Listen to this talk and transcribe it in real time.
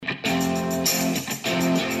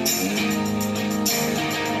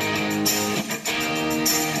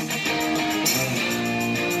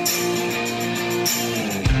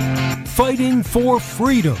fighting for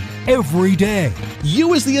freedom every day.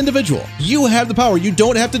 You as the individual, you have the power. You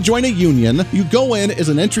don't have to join a union. You go in as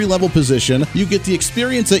an entry-level position. You get the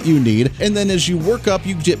experience that you need. And then as you work up,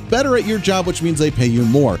 you get better at your job, which means they pay you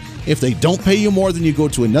more. If they don't pay you more, then you go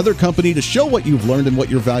to another company to show what you've learned and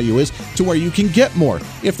what your value is to where you can get more.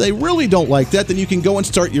 If they really don't like that, then you can go and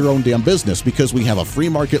start your own damn business, because we have a free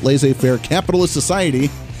market, laissez-faire, capitalist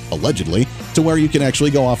society, allegedly, to where you can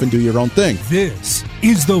actually go off and do your own thing. This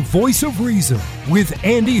is the Voice of Reason with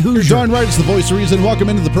Andy Hoosier. You're darn right, it's the Voice of Reason. Welcome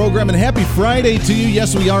into the program, and happy Friday to you.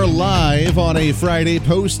 Yes, we are live on a Friday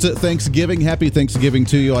post-Thanksgiving. Happy Thanksgiving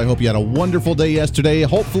to you. I hope you had a wonderful day yesterday.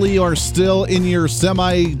 Hopefully you are still in your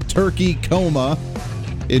semi-turkey coma,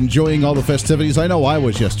 enjoying all the festivities. I know I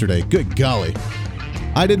was yesterday. Good golly.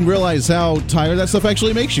 I didn't realize how tired that stuff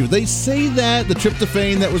actually makes you. They say that the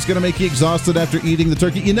tryptophan that was going to make you exhausted after eating the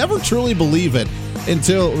turkey, you never truly believe it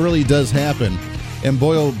until it really does happen. And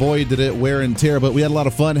boy, oh boy, did it wear and tear. But we had a lot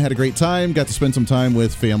of fun, had a great time, got to spend some time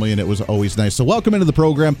with family, and it was always nice. So welcome into the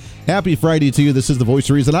program. Happy Friday to you. This is the Voice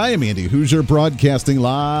of Reason. I am Andy Hoosier, broadcasting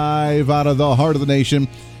live out of the heart of the nation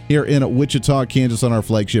here in Wichita, Kansas, on our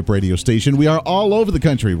flagship radio station. We are all over the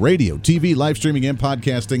country, radio, TV, live streaming, and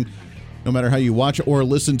podcasting. No matter how you watch or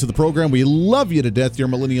listen to the program, we love you to death. Your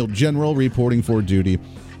millennial general reporting for duty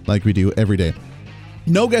like we do every day.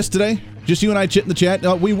 No guest today, just you and I chit in the chat.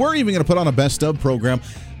 We were even going to put on a best of program,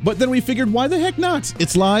 but then we figured, why the heck not?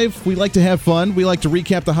 It's live. We like to have fun. We like to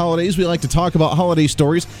recap the holidays. We like to talk about holiday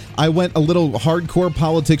stories. I went a little hardcore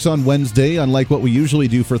politics on Wednesday, unlike what we usually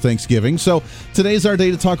do for Thanksgiving. So today's our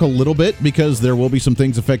day to talk a little bit, because there will be some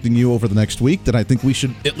things affecting you over the next week that I think we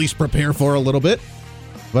should at least prepare for a little bit.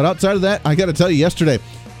 But outside of that, I got to tell you, yesterday,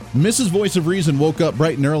 Mrs. Voice of Reason woke up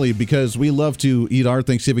bright and early, because we love to eat our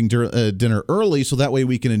Thanksgiving dinner early, so that way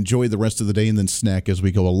we can enjoy the rest of the day and then snack as we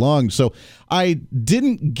go along. So I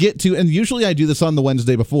didn't get to, and usually I do this on the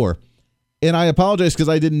Wednesday before, and I apologize because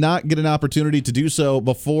I did not get an opportunity to do so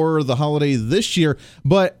before the holiday this year,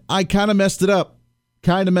 but I kind of messed it up.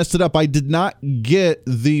 I did not get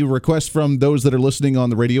the request from those that are listening on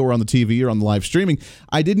the radio or on the TV or on the live streaming.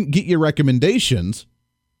 I didn't get your recommendations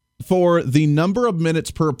for the number of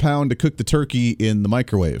minutes per pound to cook the turkey in the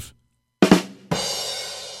microwave.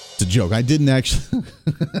 It's a joke. I didn't actually.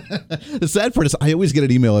 The sad part is I always get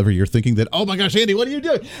an email every year thinking that, oh my gosh, Andy, what are you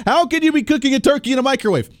doing? How can you be cooking a turkey in a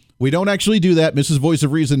microwave? We don't actually do that. Mrs. Voice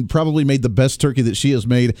of Reason probably made the best turkey that she has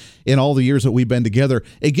made in all the years that we've been together.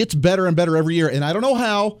 It gets better and better every year, and I don't know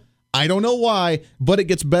how, I don't know why, but it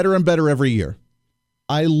gets better and better every year.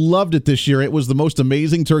 I loved it this year. It was the most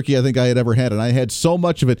amazing turkey I think I had ever had, and I had so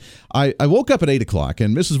much of it. I woke up at 8 o'clock,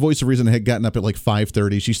 and Mrs. Voice of Reason had gotten up at like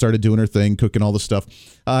 5:30. She started doing her thing, cooking all the stuff.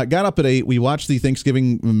 Got up at 8. We watched the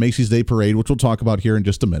Thanksgiving Macy's Day Parade, which we'll talk about here in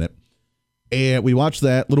just a minute. And we watched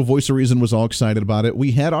that. Little Voice of Reason was all excited about it.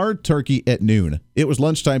 We had our turkey at noon. It was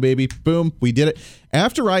lunchtime, baby. Boom, we did it.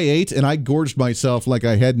 After I ate, and I gorged myself like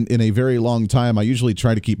I hadn't in a very long time, I usually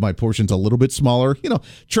try to keep my portions a little bit smaller,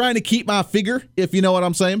 trying to keep my figure, if you know what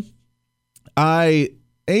I'm saying. I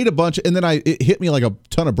ate a bunch, and then it hit me like a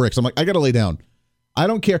ton of bricks. I'm like, I got to lay down. I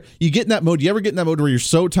don't care. You get in that mode. You ever get in that mode where you're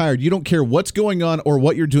so tired, you don't care what's going on or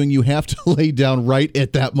what you're doing. You have to lay down right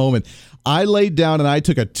at that moment. I laid down and I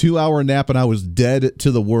took a 2-hour nap, and I was dead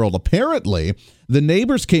to the world. Apparently, the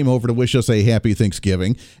neighbors came over to wish us a happy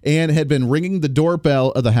Thanksgiving and had been ringing the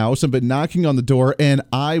doorbell of the house and been knocking on the door, and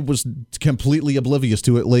I was completely oblivious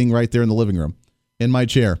to it, laying right there in the living room in my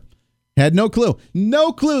chair. Had no clue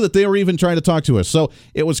that they were even trying to talk to us. So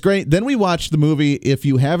it was great. Then we watched the movie. If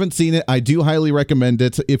you haven't seen it, I do highly recommend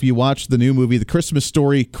it. If you watch the new movie, The Christmas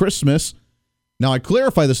Story Christmas. Now, I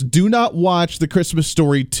clarify this. Do not watch The Christmas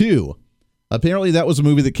Story 2. Apparently, that was a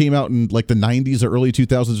movie that came out in like the 90s or early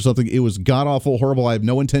 2000s or something. It was god-awful, horrible. I have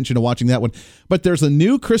no intention of watching that one. But there's a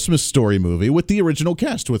new Christmas Story movie with the original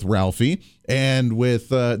cast, with Ralphie and with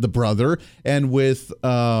the brother and with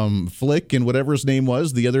Flick and whatever his name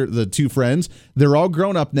was, the two friends. They're all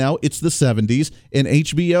grown up now. It's the 70s. And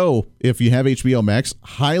HBO, if you have HBO Max,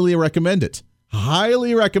 highly recommend it.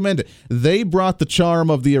 Highly recommend it. They brought the charm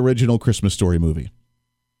of the original Christmas Story movie.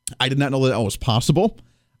 I did not know that was possible.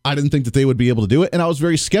 I didn't think that they would be able to do it, and I was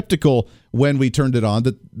very skeptical when we turned it on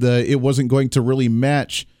that it wasn't going to really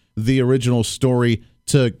match the original story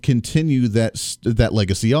to continue that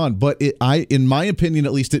legacy on. But in my opinion,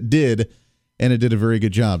 at least, it did, and it did a very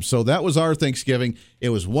good job. So that was our Thanksgiving. It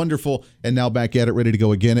was wonderful, and now back at it, ready to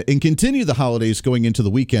go again and continue the holidays going into the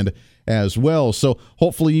weekend as well. So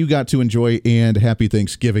hopefully you got to enjoy, and happy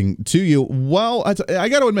Thanksgiving to you. Well, I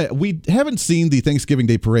got to admit, we haven't seen the Thanksgiving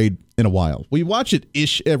Day Parade in a while. We watch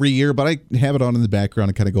it-ish every year, but I have it on in the background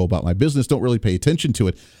and kind of go about my business, don't really pay attention to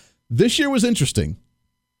it. This year was interesting.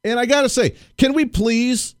 And I got to say, can we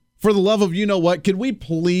please, for the love of you-know-what, can we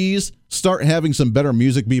please start having some better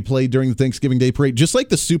music be played during the Thanksgiving Day Parade, just like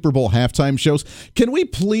the Super Bowl halftime shows? Can we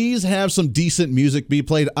please have some decent music be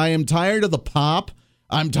played? I am tired of the pop.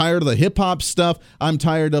 I'm tired of the hip-hop stuff. I'm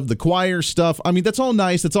tired of the choir stuff. I mean, that's all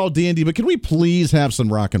nice. That's all dandy. But can we please have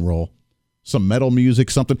some rock and roll? Some metal music,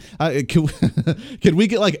 something. Can we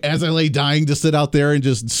get like As I Lay Dying to sit out there and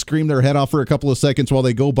just scream their head off for a couple of seconds while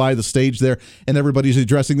they go by the stage there and everybody's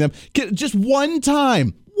addressing them? Just one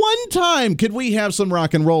time, could we have some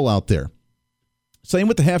rock and roll out there? Same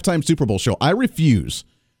with the halftime Super Bowl show. I refuse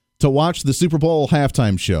to watch the Super Bowl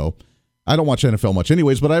halftime show. I don't watch NFL much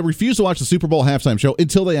anyways, but I refuse to watch the Super Bowl halftime show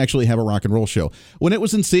until they actually have a rock and roll show. When it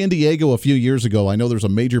was in San Diego a few years ago, I know there's a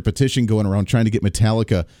major petition going around trying to get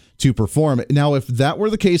Metallica to perform. Now, if that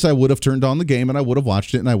were the case, I would have turned on the game and I would have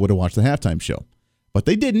watched it and I would have watched the halftime show. But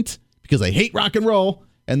they didn't because they hate rock and roll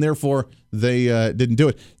and therefore they didn't do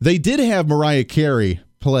it. They did have Mariah Carey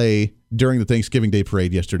play during the Thanksgiving Day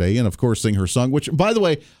Parade yesterday and, of course, sing her song, which, by the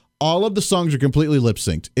way, all of the songs are completely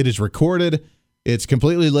lip-synced. It is recorded. It's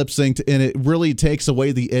completely lip-synced, and it really takes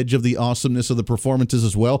away the edge of the awesomeness of the performances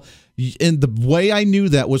as well. And the way I knew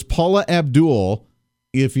that was Paula Abdul.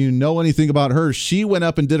 If you know anything about her, she went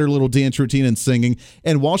up and did her little dance routine and singing.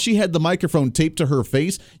 And while she had the microphone taped to her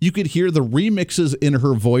face, you could hear the remixes in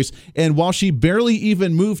her voice. And while she barely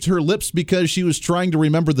even moved her lips because she was trying to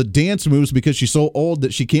remember the dance moves because she's so old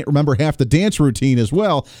that she can't remember half the dance routine as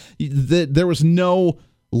well, there was no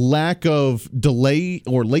lack of delay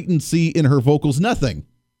or latency in her vocals, nothing.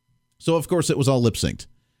 So, of course, it was all lip-synced,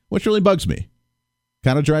 which really bugs me.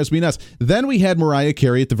 Kind of drives me nuts. Then we had Mariah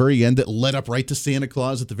Carey at the very end that led up right to Santa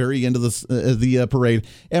Claus at the very end of the parade.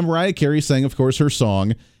 And Mariah Carey sang, of course, her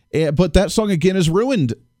song. But that song, again, is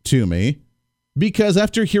ruined to me because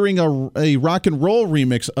after hearing a rock and roll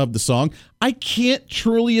remix of the song, I can't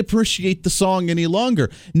truly appreciate the song any longer.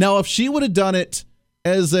 Now, if she would have done it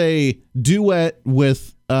as a duet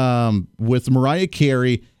with Mariah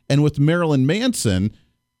Carey and with Marilyn Manson,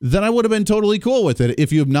 then I would have been totally cool with it.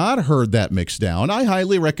 If you have not heard that mix down, I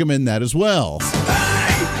highly recommend that as well.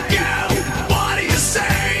 Hey, you, what do you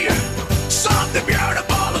say? Something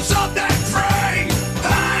beautiful and something free.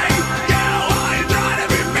 Hey, you, are you trying to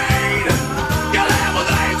be mean? Your level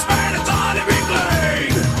ain't spent, it's on to be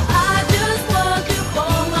clean. I just want you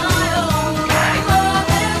for my own, more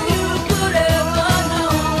than you could ever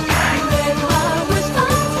know. You make my wish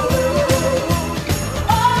come true.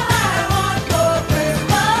 All I want for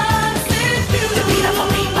Christmas is you. The beautiful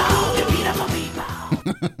people.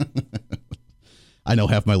 I know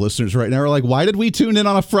half my listeners right now are like, why did we tune in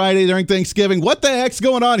on a Friday during Thanksgiving? What the heck's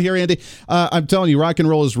going on here, Andy? I'm telling you, rock and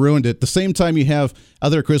roll has ruined it. At the same time, you have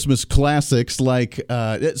other Christmas classics like,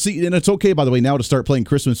 see, and it's okay, by the way, now to start playing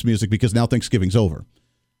Christmas music because now Thanksgiving's over.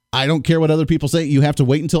 I don't care what other people say. You have to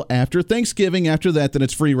wait until after Thanksgiving. After that, then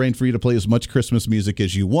it's free reign for you to play as much Christmas music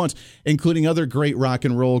as you want, including other great rock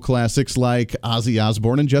and roll classics like Ozzy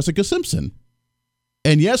Osbourne and Jessica Simpson.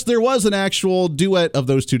 And yes, there was an actual duet of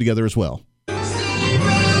those two together as well.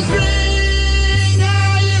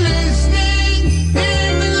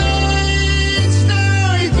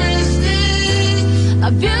 A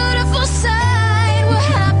beautiful sight, we're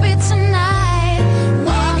happy tonight.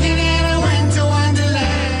 Walking in a winter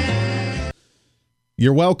wonderland.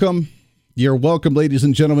 You're welcome. You're welcome, ladies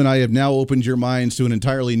and gentlemen. I have now opened your minds to an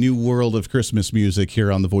entirely new world of Christmas music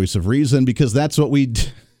here on The Voice of Reason because that's what we do.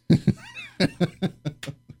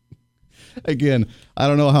 Again, I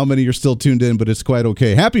don't know how many are still tuned in, but it's quite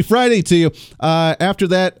okay. Happy Friday to you. After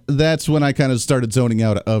that, that's when I kind of started zoning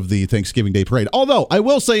out of the Thanksgiving Day Parade. Although, I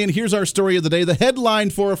will say, and here's our story of the day, the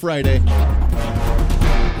headline for a Friday.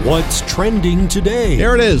 What's trending today?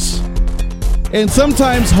 There it is. And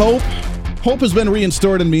sometimes hope has been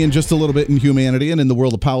reinstored in me in just a little bit in humanity and in the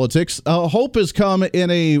world of politics. Hope has come in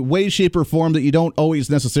a way, shape, or form that you don't always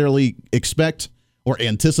necessarily expect or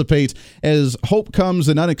anticipate, as hope comes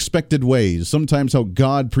in unexpected ways. Sometimes how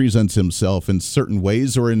God presents himself in certain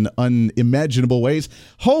ways or in unimaginable ways.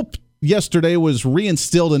 Hope yesterday was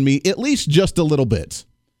reinstilled in me, at least just a little bit.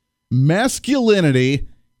 Masculinity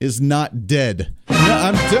is not dead.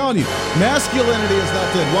 I'm telling you, masculinity is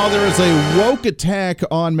not dead. While there is a woke attack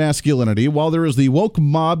on masculinity, while there is the woke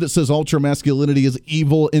mob that says ultra masculinity is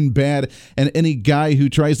evil and bad, and any guy who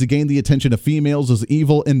tries to gain the attention of females is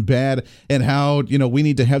evil and bad, and how, we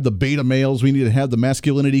need to have the beta males, we need to have the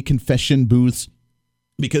masculinity confession booths,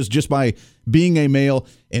 because just by being a male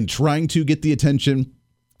and trying to get the attention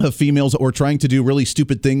of females or trying to do really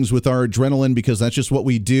stupid things with our adrenaline because that's just what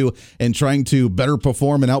we do, and trying to better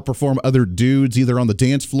perform and outperform other dudes either on the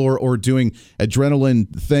dance floor or doing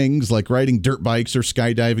adrenaline things like riding dirt bikes or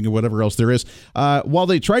skydiving or whatever else there is. While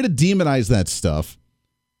they try to demonize that stuff,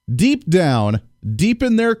 deep down, deep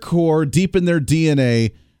in their core, deep in their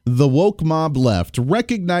DNA, the woke mob left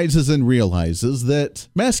recognizes and realizes that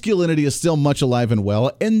masculinity is still much alive and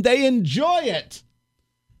well, and they enjoy it.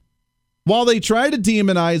 While they try to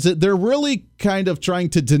demonize it, they're really kind of trying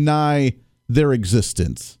to deny their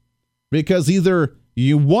existence. Because either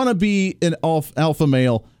you want to be an alpha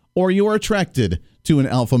male or you are attracted to an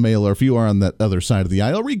alpha male, or if you are on that other side of the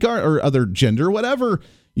aisle, or other gender, whatever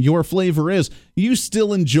your flavor is, you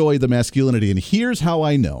still enjoy the masculinity. And here's how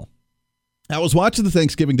I know. I was watching the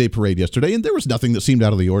Thanksgiving Day parade yesterday, and there was nothing that seemed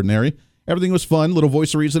out of the ordinary. Everything was fun. Little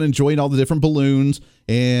Voice of Reason enjoying all the different balloons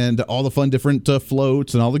and all the fun different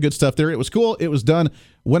floats and all the good stuff there. It was cool. It was done.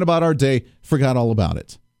 Went about our day. Forgot all about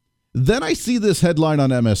it. Then I see this headline on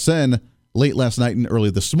MSN late last night and early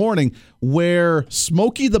this morning where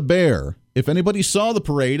Smokey the Bear, if anybody saw the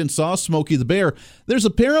parade and saw Smokey the Bear, there's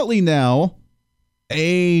apparently now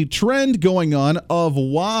a trend going on of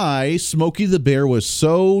why Smokey the Bear was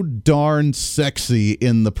so darn sexy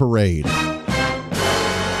in the parade.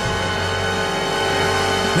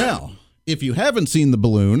 Now, if you haven't seen the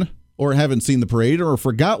balloon or haven't seen the parade or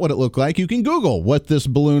forgot what it looked like, you can Google what this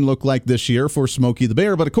balloon looked like this year for Smokey the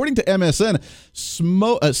Bear. But according to MSN,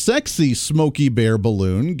 a sexy Smokey Bear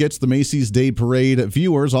balloon gets the Macy's Day Parade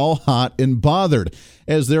viewers all hot and bothered.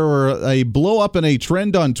 As there were a blow up and a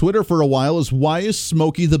trend on Twitter for a while is, why is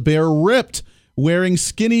Smokey the Bear ripped wearing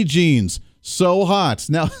skinny jeans? So hot.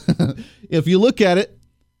 Now, if you look at it,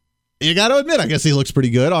 you got to admit, I guess he looks pretty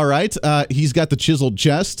good. All right. He's got the chiseled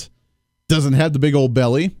chest, doesn't have the big old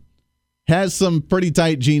belly, has some pretty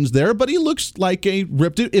tight jeans there, but he looks like a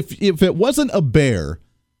ripped. If it wasn't a bear,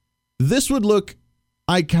 this would look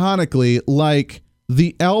iconically like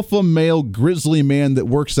the alpha male grizzly man that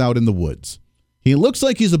works out in the woods. He looks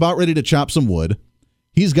like he's about ready to chop some wood.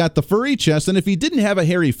 He's got the furry chest, and if he didn't have a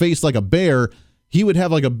hairy face like a bear, he would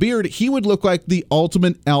have like a beard. He would look like the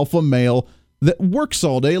ultimate alpha male that works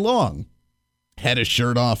all day long. Had his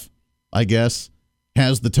shirt off, I guess.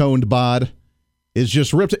 Has the toned bod. Is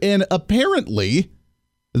just ripped. And apparently,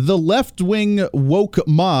 the left-wing woke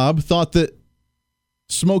mob thought that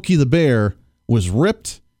Smokey the Bear was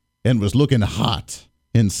ripped and was looking hot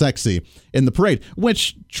and sexy in the parade,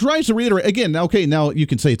 which tries to reiterate, again, okay, now you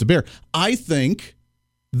can say it's a bear. I think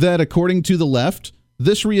that according to the left,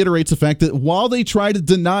 this reiterates the fact that while they try to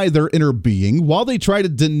deny their inner being, while they try to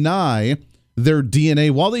deny their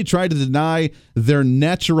DNA, while they try to deny their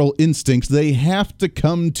natural instincts, they have to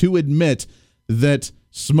come to admit that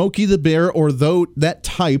Smokey the Bear, or though that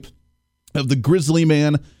type of the grizzly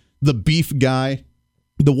man, the beef guy,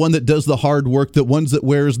 the one that does the hard work, the ones that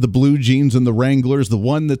wears the blue jeans and the Wranglers, the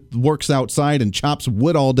one that works outside and chops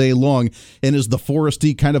wood all day long and is the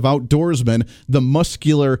foresty kind of outdoorsman, the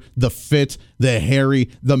muscular, the fit, the hairy,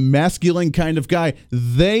 the masculine kind of guy,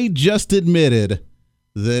 they just admitted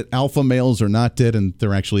that alpha males are not dead and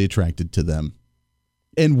they're actually attracted to them.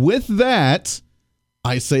 And with that,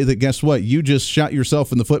 I say that, guess what? You just shot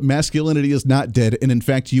yourself in the foot. Masculinity is not dead, and in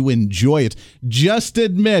fact, you enjoy it. Just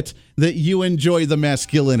admit that you enjoy the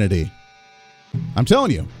masculinity. I'm telling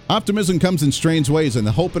you, optimism comes in strange ways, and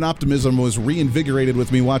the hope and optimism was reinvigorated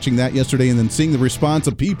with me watching that yesterday and then seeing the response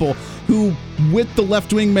of people who, with the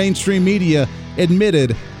left-wing mainstream media,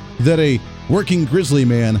 admitted that a working grizzly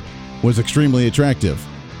man was extremely attractive.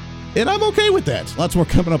 And I'm okay with that. Lots more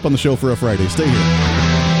coming up on the show for a Friday. Stay here.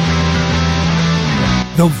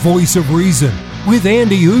 The Voice of Reason with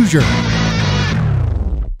Andy Hoosier.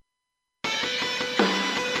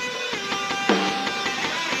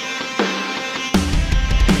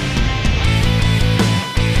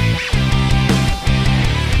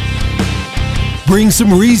 Bring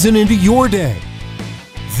some reason into your day.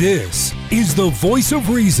 This is The Voice of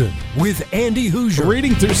Reason with Andy Hoosier.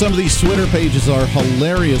 Reading through some of these Twitter pages are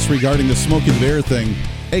hilarious regarding the Smokey the Bear thing.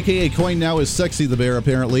 AKA coined now as Sexy the Bear,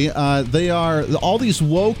 apparently. They are all these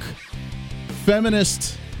woke,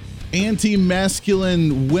 feminist,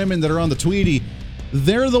 anti-masculine women that are on the Tweety.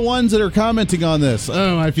 They're the ones that are commenting on this.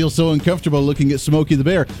 Oh, I feel so uncomfortable looking at Smokey the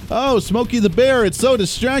Bear. Oh, Smokey the Bear, it's so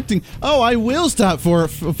distracting. Oh, I will stop for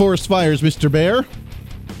forest fires, Mr. Bear.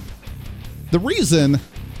 The reason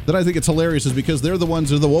that I think it's hilarious is because they're the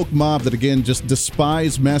ones, they're the woke mob that, again, just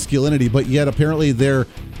despise masculinity, but yet apparently they're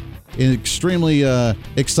extremely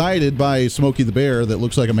excited by Smokey the Bear that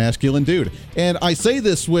looks like a masculine dude. And I say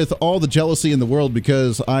this with all the jealousy in the world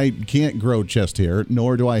because I can't grow chest hair,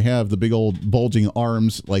 nor do I have the big old bulging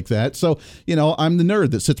arms like that. So, you know, I'm the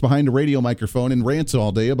nerd that sits behind a radio microphone and rants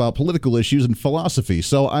all day about political issues and philosophy.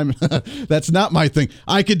 So I'm that's not my thing.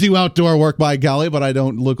 I could do outdoor work, by golly, but I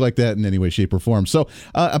don't look like that in any way, shape, or form. So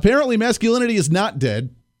apparently masculinity is not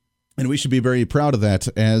dead. And we should be very proud of that,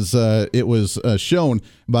 as it was shown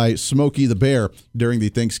by Smokey the Bear during the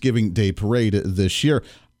Thanksgiving Day Parade this year.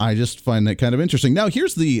 I just find that kind of interesting. Now,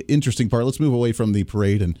 here's the interesting part. Let's move away from the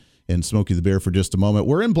parade and Smokey the Bear for just a moment.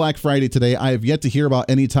 We're in Black Friday today. I have yet to hear about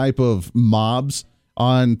any type of mobs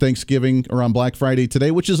on Thanksgiving or on Black Friday today,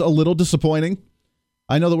 which is a little disappointing.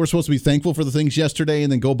 I know that we're supposed to be thankful for the things yesterday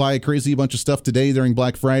and then go buy a crazy bunch of stuff today during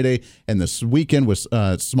Black Friday. And this weekend was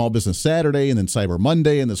Small Business Saturday and then Cyber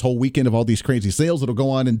Monday and this whole weekend of all these crazy sales that'll go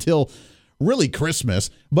on until really Christmas.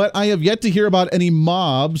 But I have yet to hear about any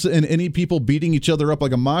mobs and any people beating each other up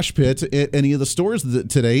like a mosh pit at any of the stores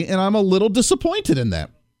today. And I'm a little disappointed in that.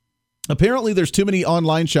 Apparently, there's too many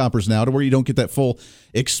online shoppers now to where you don't get that full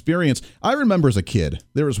experience. I remember as a kid,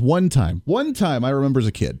 there was one time I remember as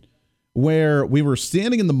a kid, where we were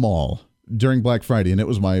standing in the mall during Black Friday, and it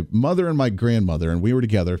was my mother and my grandmother, and we were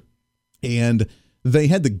together, and they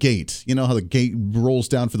had the gate. You know how the gate rolls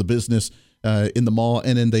down for the business in the mall,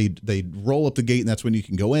 and then they roll up the gate, and that's when you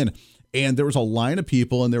can go in. And there was a line of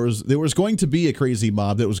people, and there was going to be a crazy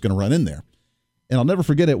mob that was going to run in there. And I'll never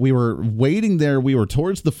forget it. We were waiting there. We were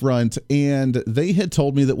towards the front, and they had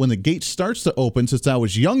told me that when the gate starts to open, since I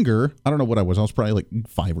was younger, I don't know what I was probably like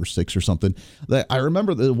 5 or 6 or something. That I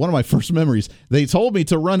remember one of my first memories, they told me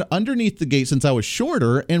to run underneath the gate since I was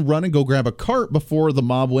shorter and run and go grab a cart before the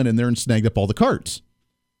mob went in there and snagged up all the carts.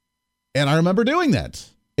 And I remember doing that.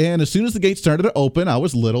 And as soon as the gate started to open, I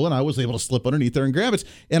was little, and I was able to slip underneath there and grab it.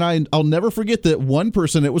 And I'll never forget that one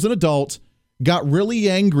person, it was an adult, got really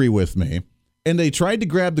angry with me. And they tried to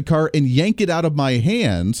grab the car and yank it out of my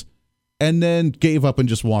hands and then gave up and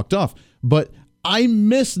just walked off. But I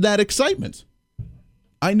miss that excitement.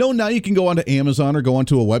 I know now you can go onto Amazon or go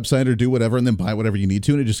onto a website or do whatever and then buy whatever you need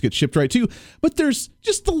to and it just gets shipped right to you. But there's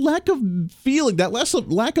just the lack of feeling, that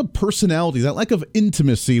lack of personality, that lack of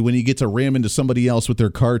intimacy when you get to ram into somebody else with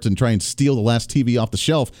their cart and try and steal the last TV off the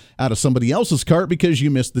shelf out of somebody else's cart because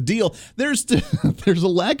you missed the deal. There's a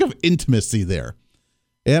lack of intimacy there.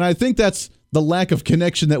 And I think that's the lack of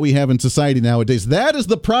connection that we have in society nowadays. That is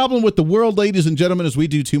the problem with the world, ladies and gentlemen, is we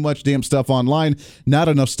do too much damn stuff online, not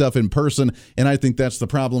enough stuff in person, and I think that's the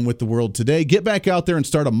problem with the world today. Get back out there and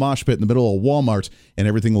start a mosh pit in the middle of Walmart, and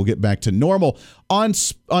everything will get back to normal. On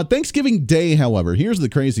Thanksgiving Day, however, here's the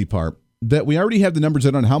crazy part, that we already have the numbers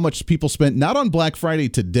in on how much people spent, not on Black Friday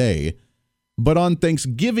today, but on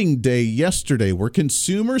Thanksgiving Day yesterday, where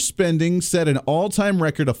consumer spending set an all-time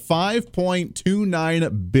record of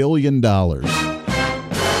 $5.29 billion.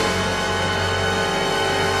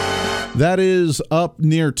 That is up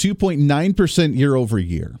near 2.9% year over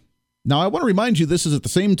year. Now, I want to remind you, this is at the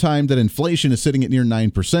same time that inflation is sitting at near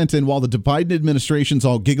 9%. And while the Biden administration's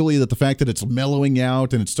all giggly that the fact that it's mellowing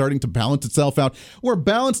out and it's starting to balance itself out, we're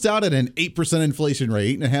balanced out at an 8% inflation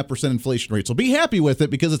rate, 8.5% inflation rate. So be happy with it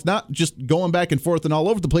because it's not just going back and forth and all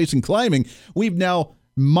over the place and climbing. We've now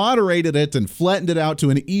moderated it and flattened it out to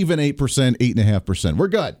an even 8%, 8.5%. We're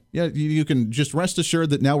good. Yeah, you can just rest assured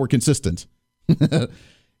that now we're consistent. And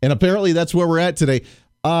apparently that's where we're at today.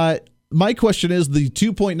 My question is, the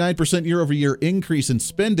 2.9% year over year increase in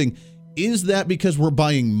spending, is that because we're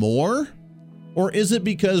buying more? Or is it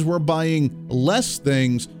because we're buying less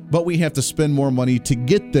things, but we have to spend more money to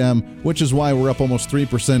get them, which is why we're up almost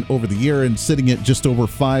 3% over the year and sitting at just over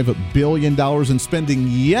 $5 billion in spending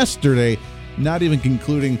yesterday, not even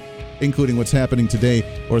including what's happening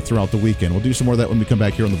today or throughout the weekend. We'll do some more of that when we come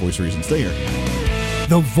back here on The Voice of Reason. Stay here.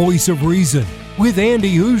 The Voice of Reason with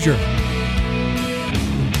Andy Hoosier.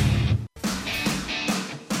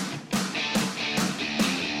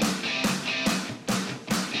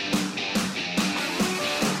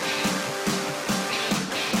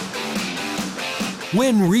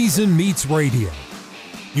 When Reason Meets Radio.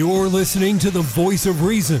 You're listening to The Voice of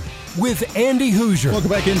Reason with Andy Hoosier. Welcome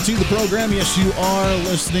back into the program. Yes, you are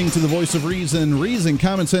listening to The Voice of Reason. Reason,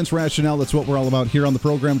 common sense, rationale. That's what we're all about here on the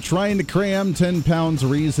program. Trying to cram 10 pounds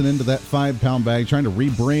of reason into that 5-pound bag. Trying to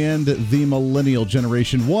rebrand the millennial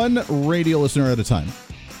generation. One radio listener at a time.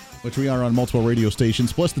 Which we are on multiple radio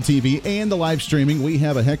stations, plus the TV and the live streaming. We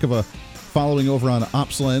have a heck of a following over on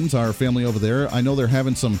OpsLens, our family over there. I know they're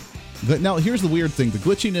having some... Now, here's the weird thing. The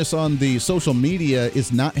glitchiness on the social media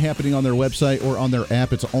is not happening on their website or on their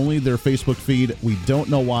app. It's only their Facebook feed. We don't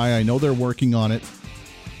know why. I know they're working on it.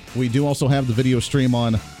 We do also have the video stream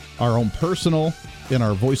on our own personal in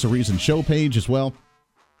our Voice of Reason show page as well,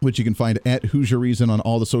 which you can find at Hoosier Reason on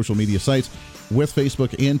all the social media sites with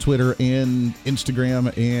Facebook and Twitter and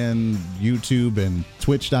Instagram and YouTube and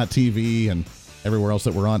Twitch.tv and everywhere else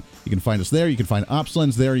that we're on. You can find us there. You can find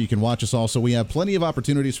OpsLens there. You can watch us also. We have plenty of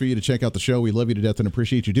opportunities for you to check out the show. We love you to death and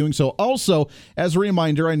appreciate you doing so. Also, as a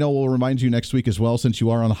reminder, I know we'll remind you next week as well, since you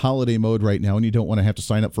are on holiday mode right now and you don't want to have to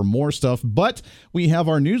sign up for more stuff, but we have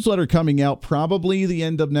our newsletter coming out probably the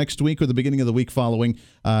end of next week or the beginning of the week following,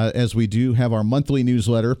 as we do have our monthly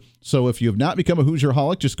newsletter. So if you have not become a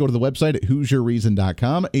Hoosierholic, just go to the website at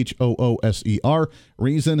HoosierReason.com, HOOSER,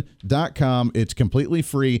 reason.com. It's completely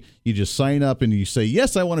free. You just sign up and you say,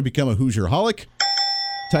 yes, I want to become a Hoosierholic.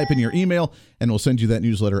 Type in your email, and we'll send you that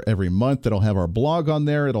newsletter every month. It'll have our blog on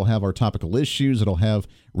there. It'll have our topical issues. It'll have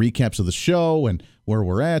recaps of the show and where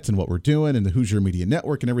we're at and what we're doing and the Hoosier Media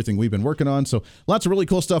Network and everything we've been working on. So lots of really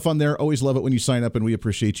cool stuff on there. Always love it when you sign up, and we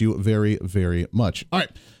appreciate you very, very much. All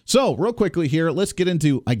right. So real quickly here, let's get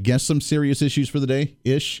into, I guess, some serious issues for the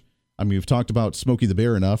day-ish. I mean, we've talked about Smokey the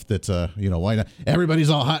Bear enough that, why not? Everybody's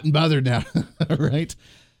all hot and bothered now, right?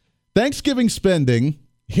 Thanksgiving spending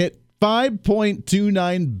hit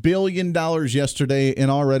 $5.29 billion yesterday, and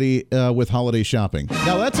already with holiday shopping.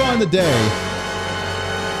 Now, that's on the day.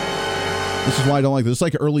 This is why I don't like this. It's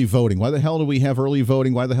like early voting. Why the hell do we have early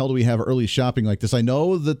voting? Why the hell do we have early shopping like this? I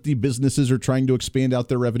know that the businesses are trying to expand out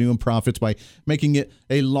their revenue and profits by making it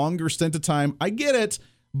a longer stint of time. I get it.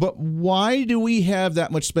 But why do we have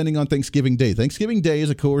that much spending on Thanksgiving Day? Thanksgiving Day is,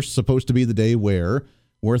 of course, supposed to be the day where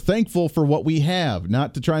we're thankful for what we have,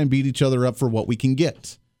 not to try and beat each other up for what we can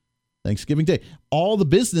get. Thanksgiving Day. All the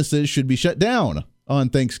businesses should be shut down on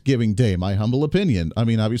Thanksgiving Day, my humble opinion. I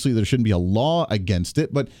mean, obviously, there shouldn't be a law against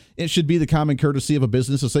it, but it should be the common courtesy of a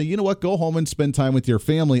business to say, you know what, go home and spend time with your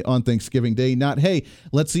family on Thanksgiving Day, not, hey,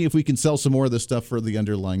 let's see if we can sell some more of this stuff for the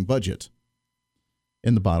underlying budget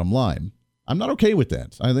in the bottom line. I'm not okay with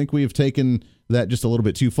that. I think we have taken that just a little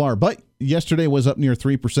bit too far. But yesterday was up near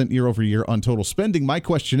 3% year over year on total spending. My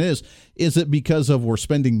question is it because of we're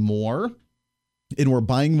spending more and we're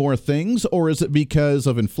buying more things, or is it because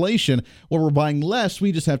of inflation where we're buying less,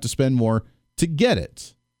 we just have to spend more to get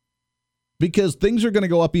it? Because things are going to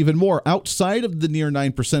go up even more outside of the near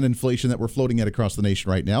 9% inflation that we're floating at across the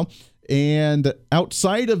nation right now. And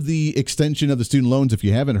outside of the extension of the student loans, if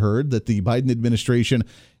you haven't heard, that the Biden administration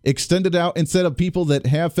extended out, instead of people that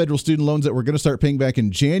have federal student loans that we're going to start paying back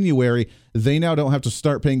in January, they now don't have to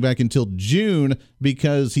start paying back until June,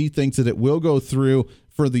 because he thinks that it will go through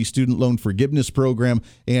for the student loan forgiveness program,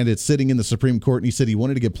 and it's sitting in the Supreme Court. And he said he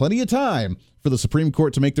wanted to get plenty of time for the Supreme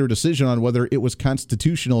Court to make their decision on whether it was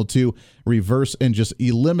constitutional to reverse and just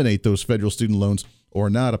eliminate those federal student loans or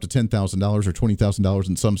not, up to $10,000 or $20,000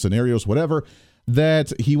 in some scenarios, whatever,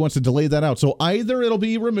 that he wants to delay that out. So either it'll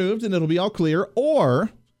be removed and it'll be all clear, or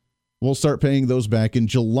we'll start paying those back in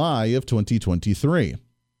July of 2023.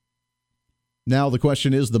 Now, the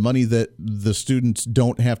question is, the money that the students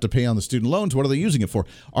don't have to pay on the student loans, what are they using it for?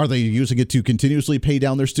 Are they using it to continuously pay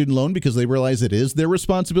down their student loan because they realize it is their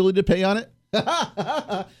responsibility to pay on it?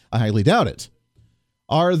 I highly doubt it.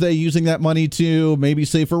 Are they using that money to maybe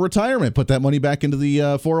save for retirement, put that money back into the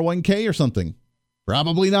 401k or something?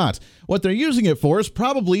 Probably not. What they're using it for is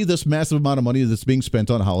probably this massive amount of money that's being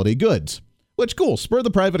spent on holiday goods. Which, cool, spur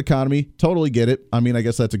the private economy, totally get it. I mean, I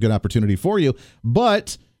guess that's a good opportunity for you,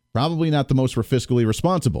 but probably not the most fiscally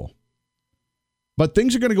responsible. But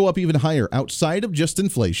things are going to go up even higher outside of just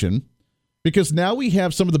inflation, because now we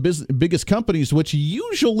have some of the biggest companies, which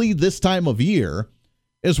usually this time of year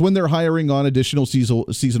is when they're hiring on additional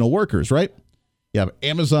seasonal workers, right? You have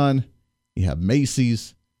Amazon, you have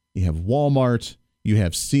Macy's, you have Walmart, you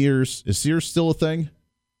have Sears. Is Sears still a thing?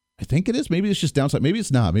 I think it is. Maybe it's just downside. Maybe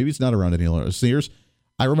it's not. Maybe it's not around any longer. Sears.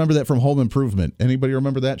 I remember that from Home Improvement. Anybody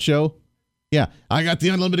remember that show? Yeah, I got the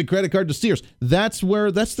unlimited credit card to Sears. That's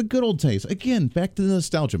the good old days. Again, back to the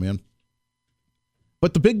nostalgia, man.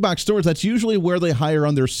 But the big box stores, that's usually where they hire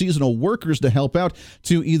on their seasonal workers to help out,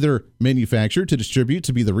 to either manufacture, to distribute,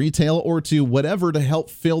 to be the retail, or to whatever to help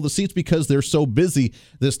fill the seats because they're so busy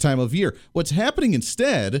this time of year. What's happening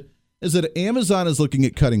instead is that Amazon is looking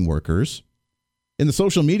at cutting workers. In the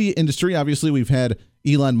social media industry, obviously, we've had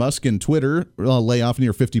Elon Musk and Twitter lay off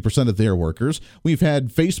near 50% of their workers. We've had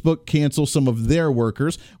Facebook cancel some of their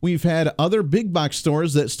workers. We've had other big box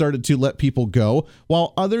stores that started to let people go,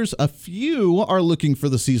 while others, a few, are looking for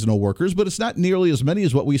the seasonal workers, but it's not nearly as many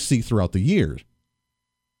as what we see throughout the year,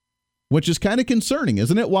 which is kind of concerning,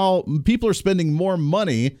 isn't it? While people are spending more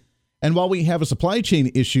money, and while we have a supply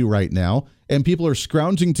chain issue right now, and people are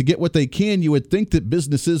scrounging to get what they can, you would think that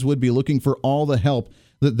businesses would be looking for all the help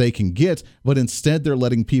that they can get, but instead they're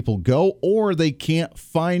letting people go, or they can't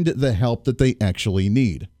find the help that they actually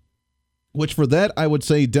need. Which for that, I would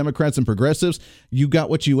say Democrats and progressives, you got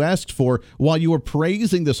what you asked for. While you were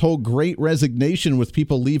praising this whole great resignation with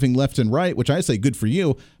people leaving left and right, which I say good for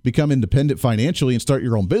you, become independent financially and start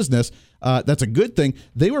your own business. That's a good thing.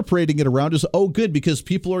 They were parading it around as, oh, good, because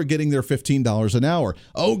people are getting their $15 an hour.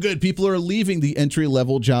 Oh, good, people are leaving the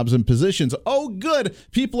entry-level jobs and positions. Oh, good,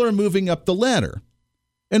 people are moving up the ladder.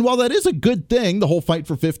 And while that is a good thing, the whole fight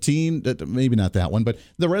for 15, maybe not that one, but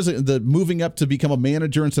the moving up to become a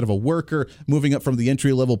manager instead of a worker, moving up from the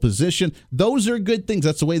entry-level position, those are good things.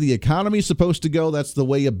 That's the way the economy is supposed to go. That's the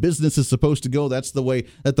way a business is supposed to go. That's the way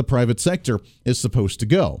that the private sector is supposed to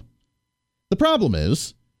go. The problem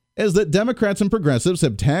is that Democrats and progressives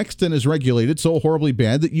have taxed and is regulated so horribly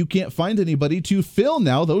bad that you can't find anybody to fill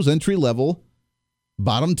now those entry-level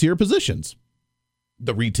bottom-tier positions.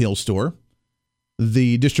 The retail store,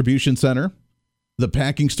 the distribution center, the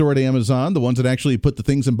packing store at Amazon, the ones that actually put the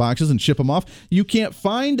things in boxes and ship them off. You can't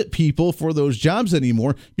find people for those jobs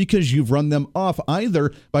anymore because you've run them off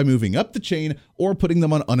either by moving up the chain or putting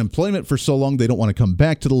them on unemployment for so long they don't want to come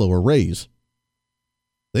back to the lower raise.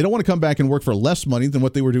 They don't want to come back and work for less money than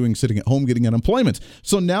what they were doing sitting at home getting unemployment.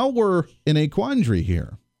 So now we're in a quandary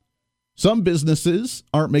here. Some businesses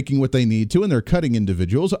aren't making what they need to, and they're cutting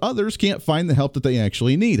individuals. Others can't find the help that they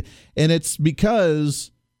actually need. And it's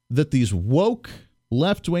because that these woke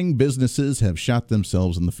left-wing businesses have shot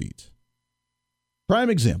themselves in the feet. Prime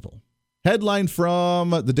example. Headline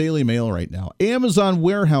from the Daily Mail right now. Amazon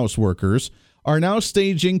warehouse workers are now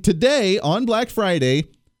staging today on Black Friday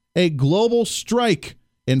a global strike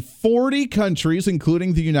in 40 countries,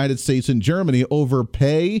 including the United States and Germany, over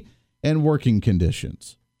pay and working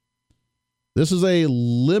conditions. This is a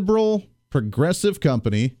liberal, progressive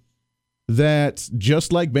company that,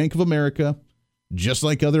 just like Bank of America, just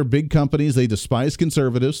like other big companies, they despise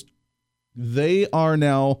conservatives. They are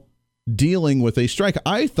now dealing with a strike.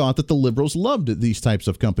 I thought that the liberals loved these types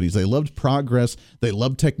of companies. They loved progress. They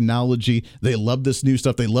loved technology. They love this new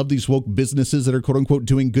stuff. They love these woke businesses that are, quote unquote,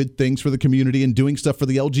 doing good things for the community and doing stuff for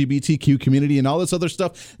the LGBTQ community and all this other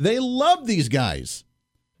stuff. They love these guys.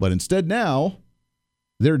 But instead now,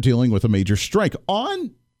 they're dealing with a major strike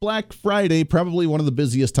on Black Friday, probably one of the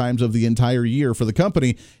busiest times of the entire year for the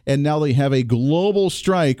company. And now they have a global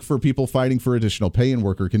strike for people fighting for additional pay and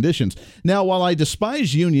worker conditions. Now, while I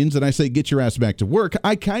despise unions and I say get your ass back to work,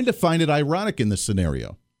 I kind of find it ironic in this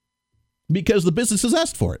scenario because the businesses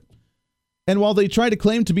asked for it. And while they try to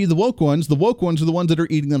claim to be the woke ones are the ones that are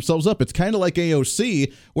eating themselves up. It's kind of like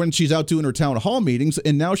AOC when she's out doing her town hall meetings,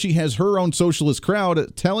 and now she has her own socialist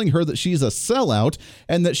crowd telling her that she's a sellout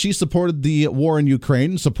and that she supported the war in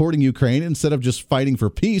Ukraine, supporting Ukraine instead of just fighting for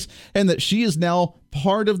peace, and that she is now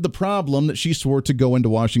part of the problem that she swore to go into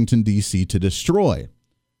Washington, D.C. to destroy.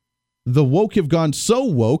 The woke have gone so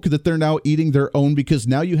woke that they're now eating their own because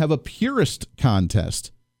now you have a purist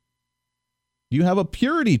contest. You have a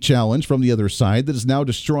purity challenge from the other side that is now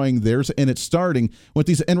destroying theirs, and it's starting with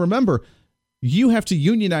these. And remember, you have to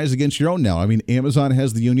unionize against your own now. I mean, Amazon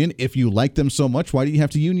has the union. If you like them so much, why do you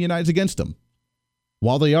have to unionize against them?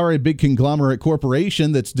 While they are a big conglomerate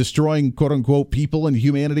corporation that's destroying, quote unquote, people and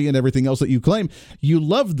humanity and everything else that you claim, you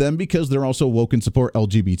love them because they're also woke and support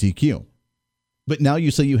LGBTQ. But now you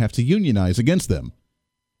say you have to unionize against them.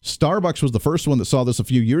 Starbucks was the first one that saw this a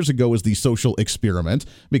few years ago as the social experiment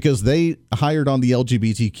because they hired on the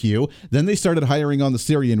LGBTQ. Then they started hiring on the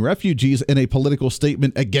Syrian refugees in a political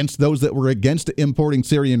statement against those that were against importing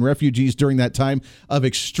Syrian refugees during that time of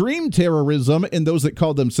extreme terrorism and those that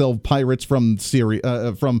called themselves pirates from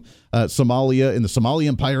Syria, from Somalia and the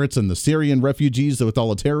Somalian pirates and the Syrian refugees with all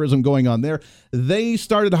the terrorism going on there. They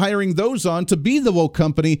started hiring those on to be the woke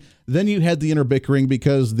company. Then you had the inner bickering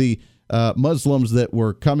because the Muslims that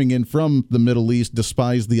were coming in from the Middle East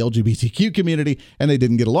despised the LGBTQ community and they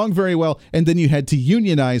didn't get along very well. And then you had to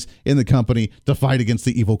unionize in the company to fight against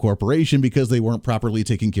the evil corporation because they weren't properly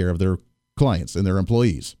taking care of their clients and their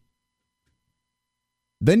employees.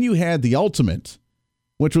 Then you had the ultimate,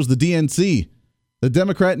 which was the DNC, the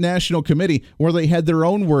Democrat National Committee, where they had their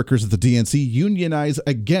own workers at the DNC unionize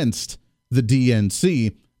against the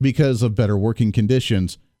DNC because of better working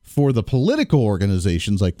conditions for the political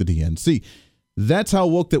organizations like the DNC. That's how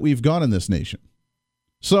woke that we've gone in this nation.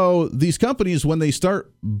 So these companies, when they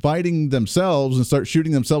start biting themselves and start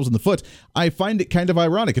shooting themselves in the foot, I find it kind of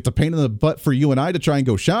ironic. It's a pain in the butt for you and I to try and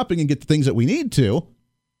go shopping and get the things that we need to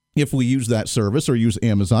if we use that service or use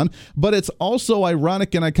Amazon. But it's also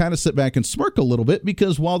ironic, and I kind of sit back and smirk a little bit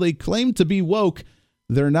because while they claim to be woke,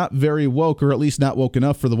 they're not very woke, or at least not woke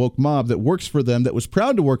enough for the woke mob that works for them, that was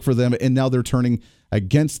proud to work for them, and now they're turning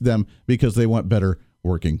against them because they want better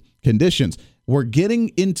working conditions. We're getting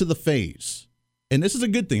into the phase, and this is a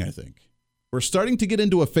good thing, I think. We're starting to get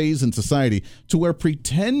into a phase in society to where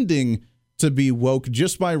pretending to be woke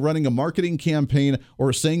just by running a marketing campaign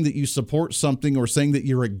or saying that you support something or saying that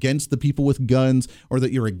you're against the people with guns or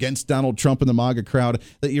that you're against Donald Trump and the MAGA crowd,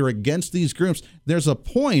 that you're against these groups, there's a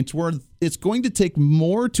point where it's going to take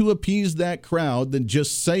more to appease that crowd than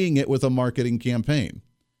just saying it with a marketing campaign.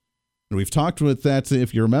 And we've talked with that,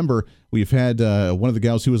 if you remember, we've had one of the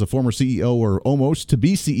gals who was a former CEO or almost to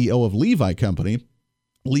be CEO of Levi Company,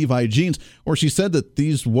 Levi Jeans, where she said that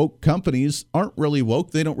these woke companies aren't really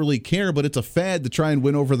woke. They don't really care, but it's a fad to try and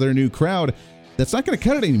win over their new crowd. That's not going to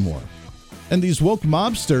cut it anymore. And these woke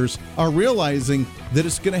mobsters are realizing that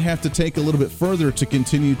it's going to have to take a little bit further to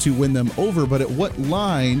continue to win them over. But at what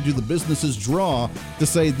line do the businesses draw to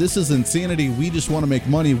say this is insanity? We just want to make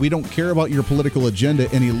money. We don't care about your political agenda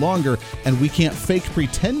any longer. And we can't fake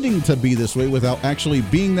pretending to be this way without actually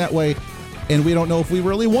being that way. And we don't know if we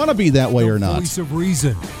really want to be that way or not. Voice of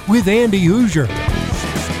Reason with Andy Hoosier.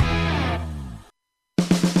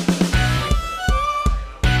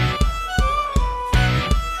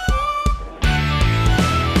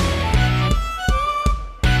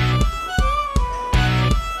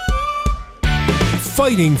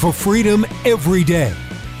 Fighting for freedom every day.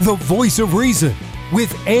 The Voice of Reason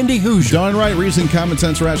with Andy Hoosier. Darn right, Reason, Common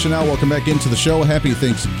Sense, Rationale. Welcome back into the show. Happy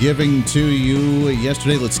Thanksgiving to you.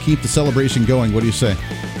 Yesterday, let's keep the celebration going. What do you say?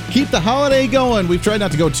 Keep the holiday going. We've tried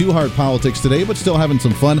not to go too hard politics today, but still having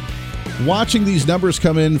some fun. Watching these numbers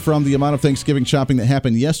come in from the amount of Thanksgiving shopping that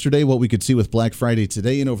happened yesterday, what we could see with Black Friday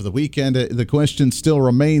today and over the weekend, the question still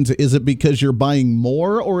remains, is it because you're buying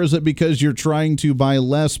more or is it because you're trying to buy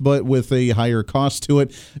less but with a higher cost to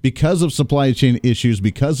it because of supply chain issues,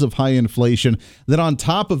 because of high inflation? Then on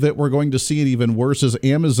top of it, we're going to see it even worse as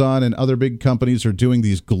Amazon and other big companies are doing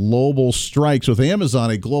these global strikes. With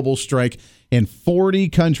Amazon, a global strike in 40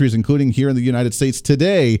 countries, including here in the United States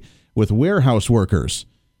today, with warehouse workers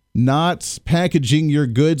not packaging your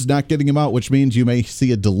goods, not getting them out, which means you may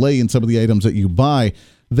see a delay in some of the items that you buy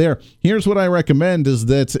there. Here's what I recommend is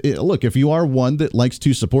that, look, if you are one that likes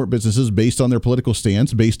to support businesses based on their political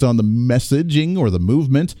stance, based on the messaging or the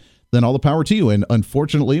movement, then all the power to you. And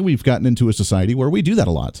unfortunately, we've gotten into a society where we do that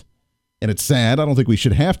a lot. And it's sad. I don't think we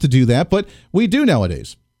should have to do that, but we do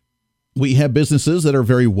nowadays. We have businesses that are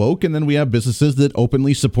very woke, and then we have businesses that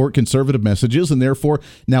openly support conservative messages, and therefore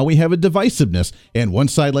now we have a divisiveness, and one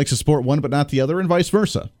side likes to support one but not the other, and vice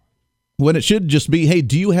versa. When it should just be, hey,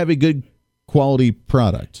 do you have a good quality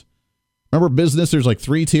product? Remember, business, there's like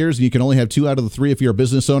 3 tiers, and you can only have 2 out of the 3 if you're a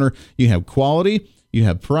business owner. You have quality, you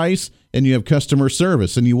have price, and you have customer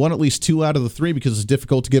service, and you want at least 2 out of the 3 because it's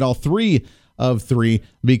difficult to get all 3 of 3,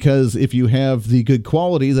 because if you have the good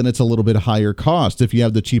quality, then it's a little bit higher cost. If you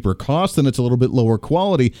have the cheaper cost, then it's a little bit lower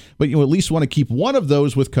quality, but you at least want to keep one of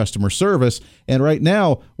those with customer service. And right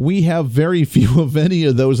now, we have very few of any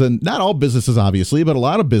of those, and not all businesses, obviously, but a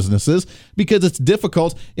lot of businesses, because it's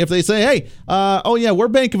difficult if they say, hey, oh yeah, we're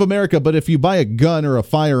Bank of America, but if you buy a gun or a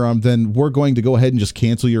firearm, then we're going to go ahead and just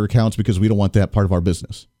cancel your accounts because we don't want that part of our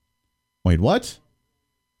business. Wait, what?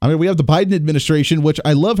 I mean, we have the Biden administration, which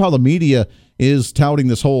I love how the media is touting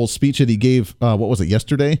this whole speech that he gave, what was it,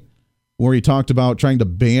 yesterday? Where he talked about trying to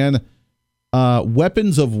ban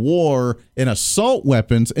weapons of war and assault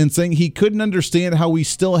weapons and saying he couldn't understand how we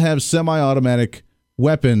still have semi-automatic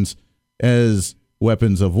weapons as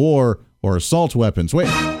weapons of war or assault weapons. Wait,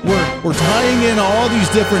 we're tying in all these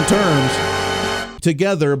different terms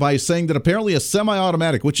together by saying that apparently a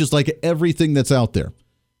semi-automatic, which is like everything that's out there,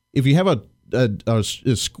 if you have a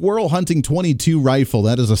squirrel hunting .22 rifle,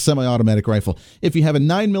 that is a semi-automatic rifle. If you have a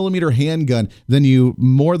 9mm handgun, then you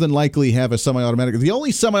more than likely have a semi-automatic. The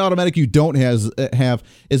only semi-automatic you don't have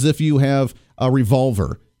is if you have a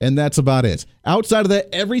revolver, and that's about it. Outside of that,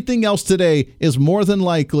 everything else today is more than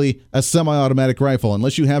likely a semi-automatic rifle,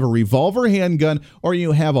 unless you have a revolver handgun or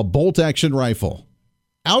you have a bolt-action rifle.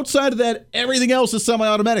 Outside of that, everything else is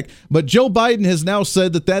semi-automatic. But Joe Biden has now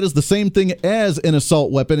said that that is the same thing as an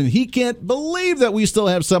assault weapon, and he can't believe that we still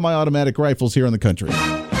have semi-automatic rifles here in the country.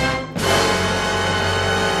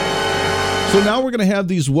 So now we're going to have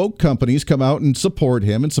these woke companies come out and support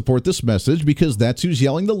him and support this message because that's who's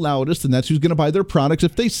yelling the loudest and that's who's going to buy their products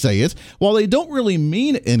if they say it. While they don't really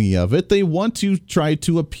mean any of it, they want to try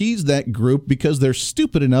to appease that group because they're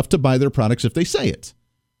stupid enough to buy their products if they say it.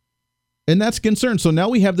 And that's concern. So now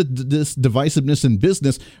we have this divisiveness in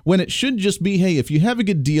business when it should just be, hey, if you have a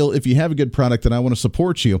good deal, if you have a good product, then I want to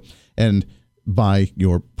support you. And buy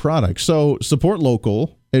your product. So support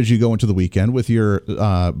local as you go into the weekend with your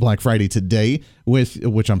Black Friday today,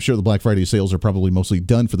 which I'm sure the Black Friday sales are probably mostly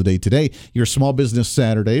done for the day today, your Small Business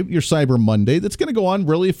Saturday, your Cyber Monday, that's going to go on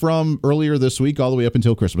really from earlier this week all the way up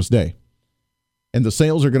until Christmas Day. And the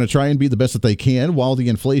sales are going to try and be the best that they can while the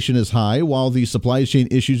inflation is high, while the supply chain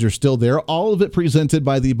issues are still there, all of it presented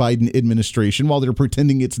by the Biden administration while they're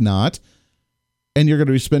pretending it's not. And you're going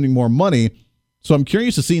to be spending more money. So I'm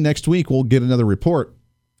curious to see next week, we'll get another report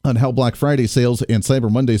on how Black Friday sales and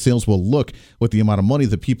Cyber Monday sales will look with the amount of money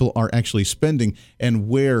that people are actually spending and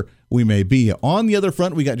where we may be. On the other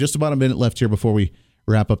front, we got just about a minute left here before we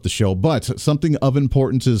wrap up the show. But something of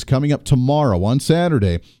importance is coming up tomorrow on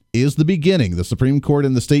Saturday is the beginning. The Supreme Court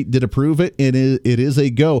in the state did approve it. It is a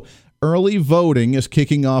go. Early voting is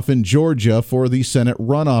kicking off in Georgia for the Senate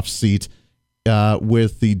runoff seat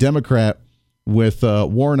with the Democrat, with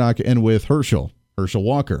Warnock, and with Herschel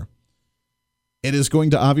Walker. It is going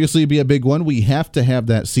to obviously be a big one. We have to have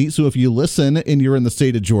that seat. So if you listen and you're in the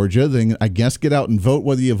state of Georgia, then I guess get out and vote,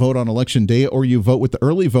 whether you vote on election day or you vote with the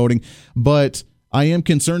early voting. But I am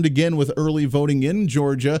concerned again with early voting in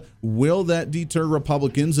Georgia. Will that deter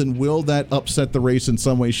Republicans, and will that upset the race in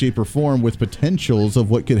some way, shape, or form with potentials of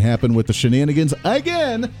what could happen with the shenanigans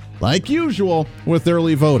again, like usual, with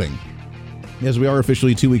early voting, as we are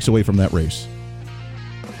officially 2 weeks away from that race.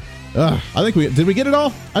 I think did we get it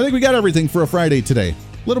all? I think we got everything for a Friday today. A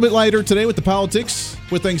little bit lighter today with the politics,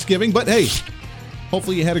 with Thanksgiving, but hey,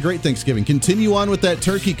 hopefully you had a great Thanksgiving. Continue on with that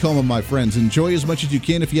turkey coma, my friends. Enjoy as much as you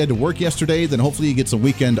can. If you had to work yesterday, then hopefully you get some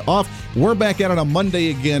weekend off. We're back at it on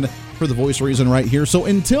Monday again for the Voice of Reason right here. So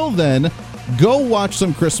until then, go watch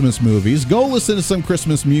some Christmas movies. Go listen to some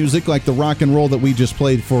Christmas music like the rock and roll that we just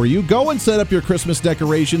played for you. Go and set up your Christmas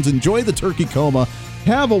decorations. Enjoy the turkey coma.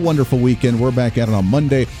 Have a wonderful weekend. We're back at it on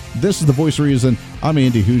Monday. This is the Voice of Reason. I'm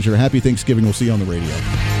Andy Hoosier. Happy Thanksgiving. We'll see you on the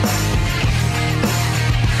radio.